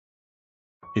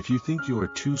If you think you are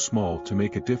too small to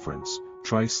make a difference,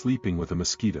 try sleeping with a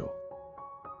mosquito.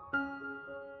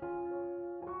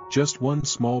 Just one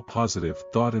small positive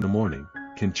thought in the morning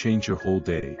can change your whole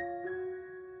day.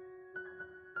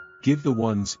 Give the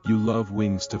ones you love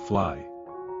wings to fly,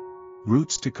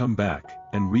 roots to come back,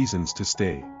 and reasons to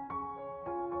stay.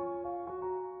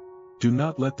 Do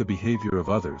not let the behavior of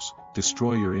others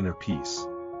destroy your inner peace.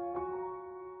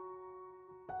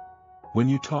 When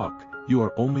you talk, you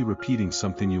are only repeating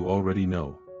something you already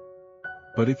know.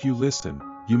 But if you listen,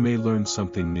 you may learn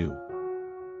something new.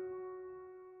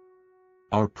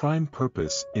 Our prime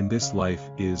purpose in this life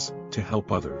is to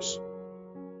help others.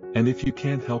 And if you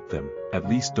can't help them, at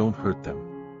least don't hurt them.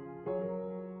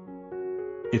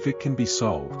 If it can be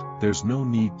solved, there's no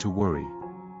need to worry.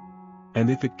 And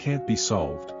if it can't be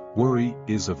solved, worry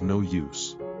is of no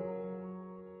use.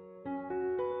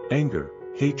 Anger,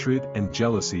 hatred, and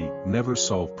jealousy never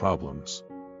solve problems.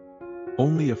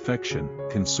 Only affection,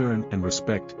 concern, and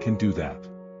respect can do that.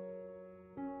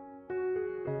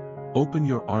 Open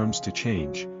your arms to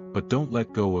change, but don't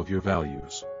let go of your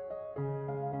values.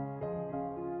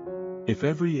 If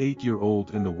every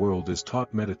 8-year-old in the world is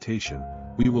taught meditation,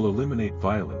 we will eliminate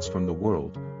violence from the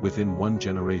world within 1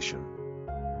 generation.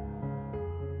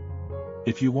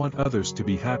 If you want others to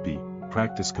be happy,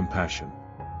 practice compassion.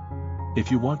 If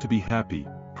you want to be happy,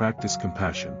 practice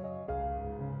compassion.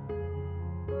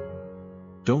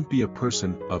 Don't be a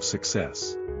person of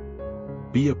success.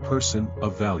 Be a person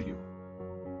of value.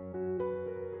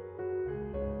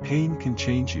 Pain can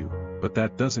change you, but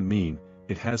that doesn't mean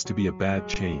it has to be a bad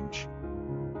change.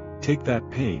 Take that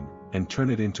pain and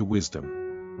turn it into wisdom.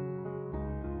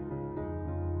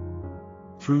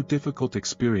 Through difficult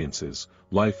experiences,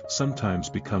 life sometimes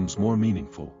becomes more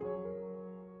meaningful.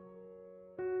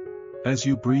 As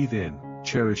you breathe in,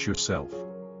 cherish yourself.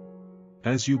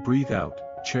 As you breathe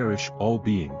out, cherish all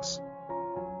beings.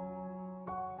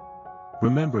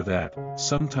 Remember that,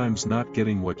 sometimes not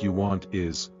getting what you want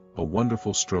is a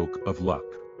wonderful stroke of luck.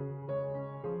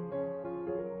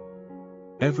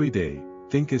 Every day,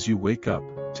 think as you wake up,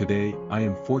 today, I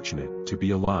am fortunate to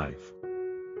be alive.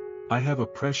 I have a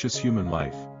precious human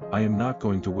life, I am not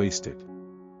going to waste it.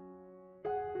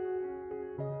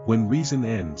 When reason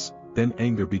ends, then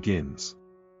anger begins.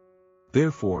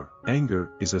 Therefore,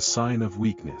 anger is a sign of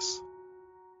weakness.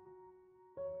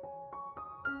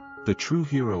 The true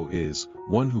hero is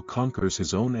one who conquers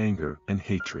his own anger and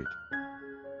hatred.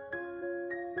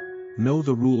 Know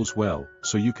the rules well,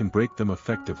 so you can break them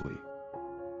effectively.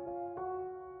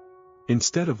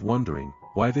 Instead of wondering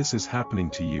why this is happening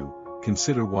to you,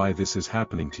 consider why this is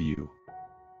happening to you.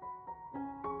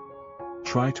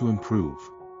 Try to improve.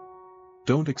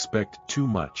 Don't expect too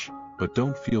much, but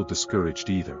don't feel discouraged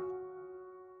either.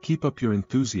 Keep up your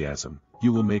enthusiasm,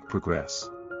 you will make progress.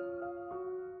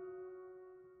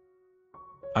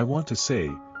 I want to say,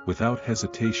 without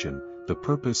hesitation, the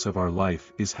purpose of our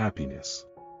life is happiness.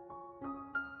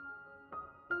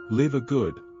 Live a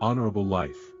good, honorable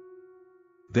life.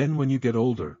 Then when you get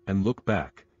older and look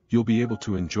back, you'll be able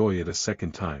to enjoy it a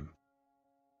second time.